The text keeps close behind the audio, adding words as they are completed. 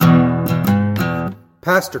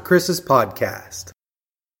Pastor Chris's podcast.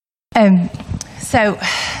 So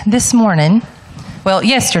this morning,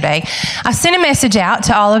 yesterday, I sent a message out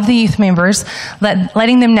to all of the youth members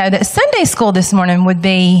letting them know that Sunday school this morning would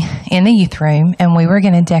be in the youth room and we were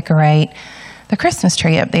going to decorate the Christmas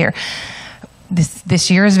tree up there. This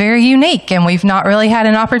year is very unique, and we've not really had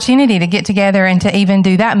an opportunity to get together and to even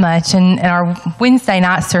do that much, and our Wednesday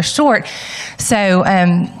nights are short. So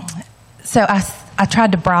I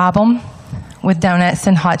tried to bribe them with donuts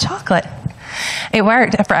and hot chocolate. It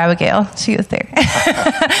worked for Abigail. She was there.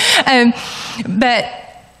 But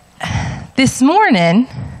this morning,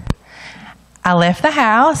 I left the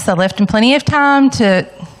house. I left them plenty of time to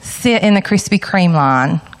sit in the Krispy Kreme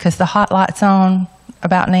line because the hot light's on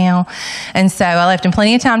about now. And so I left him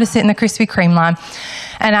plenty of time to sit in the Krispy Kreme line.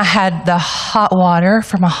 And I had the hot water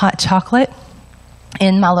for my hot chocolate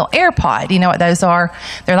in my little air pod. You know what those are?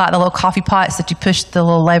 They're like the little coffee pots that you push the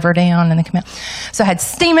little lever down and they come out. So I had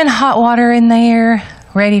steaming hot water in there,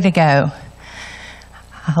 ready to go.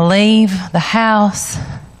 I leave the house,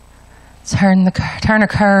 turn a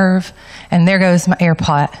curve, and there goes my air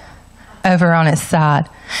pot over on its side.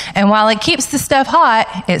 And while it keeps the stuff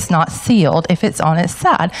hot, it's not sealed if it's on its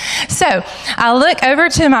side. So I look over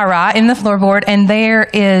to my right in the floorboard, and there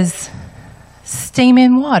is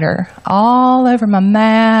steaming water all over my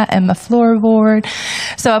mat and my floorboard.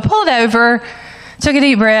 So I pulled over, took a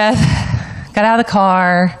deep breath, got out of the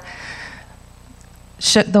car,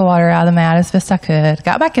 shook the water out of the mat as best I could,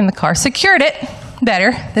 got back in the car, secured it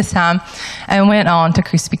better this time, and went on to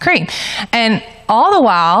Krispy Kreme. And all the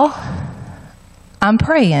while, I'm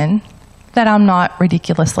praying that I'm not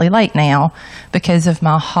ridiculously late now because of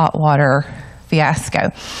my hot water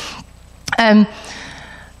fiasco.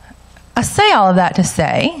 I say all of that to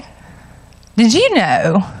say, did you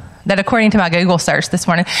know that according to my Google search this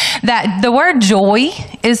morning, that the word joy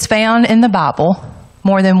is found in the Bible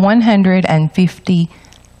more than 150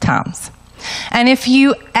 times? And if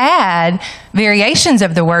you add variations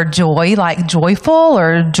of the word joy, like joyful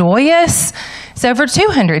or joyous, it's over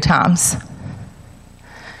 200 times.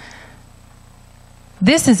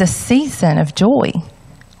 This is a season of joy.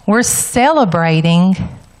 We're celebrating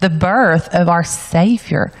the birth of our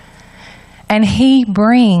Savior, and He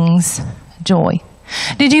brings joy.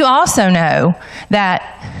 Did you also know that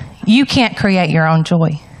you can't create your own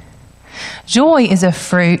joy? Joy is a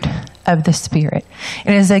fruit of the Spirit.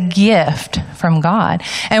 It is a gift from God.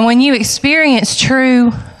 And when you experience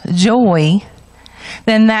true joy,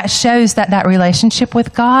 then that shows that that relationship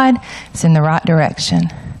with God is in the right direction.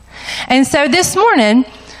 And so this morning,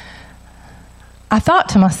 I thought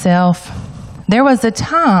to myself, there was a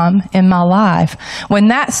time in my life when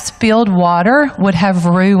that spilled water would have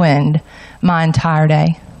ruined my entire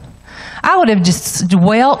day. I would have just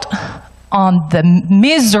dwelt on the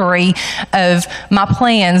misery of my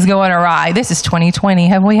plans going awry. This is 2020.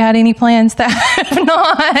 Have we had any plans that have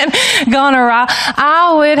not gone awry?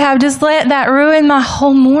 I would have just let that ruin my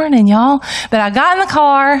whole morning, y'all. But I got in the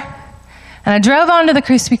car, and I drove onto the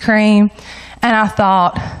Krispy Kreme, and I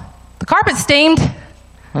thought, the carpet's steamed,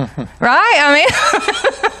 right?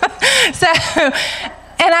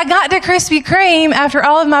 And I got to Krispy Kreme after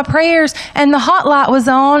all of my prayers, and the hot light was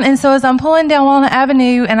on. And so as I'm pulling down Walnut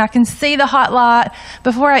Avenue, and I can see the hot light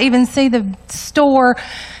before I even see the store,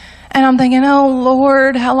 and I'm thinking, oh,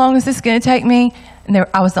 Lord, how long is this going to take me? And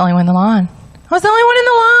I was the only one in the line. I was the only one in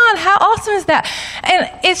the line. How awesome is that? And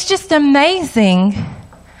it's just amazing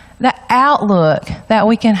the outlook that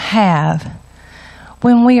we can have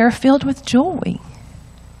when we are filled with joy.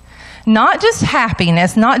 Not just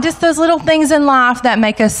happiness, not just those little things in life that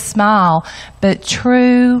make us smile, but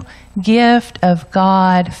true gift of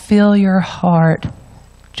God, fill your heart,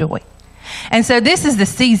 joy. And so this is the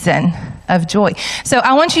season of joy. So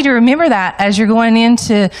I want you to remember that as you're going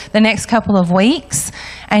into the next couple of weeks,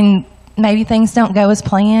 and maybe things don't go as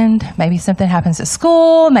planned. Maybe something happens at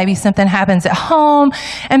school. Maybe something happens at home.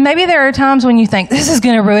 And maybe there are times when you think, this is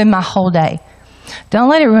going to ruin my whole day. Don't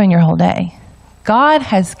let it ruin your whole day. God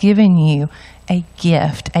has given you a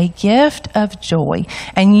gift of joy.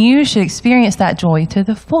 And you should experience that joy to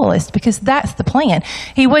the fullest, because that's the plan.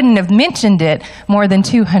 He wouldn't have mentioned it more than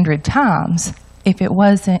 200 times if it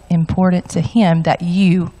wasn't important to Him that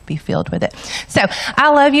you be filled with it. So I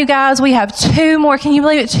love you guys. We have 2 more, can you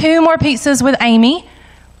believe it? 2 more pizzas with Amy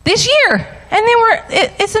this year. And then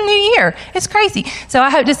it's a new year. It's crazy. So I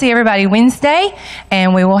hope to see everybody Wednesday,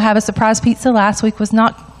 and we will have a surprise pizza. Last week was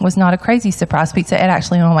not a crazy surprise pizza. It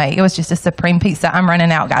actually went away. It was just a supreme pizza. I'm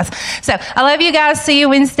running out, guys. So I love you guys. See you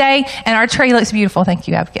Wednesday. And our tree looks beautiful. Thank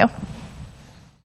you, Abigail.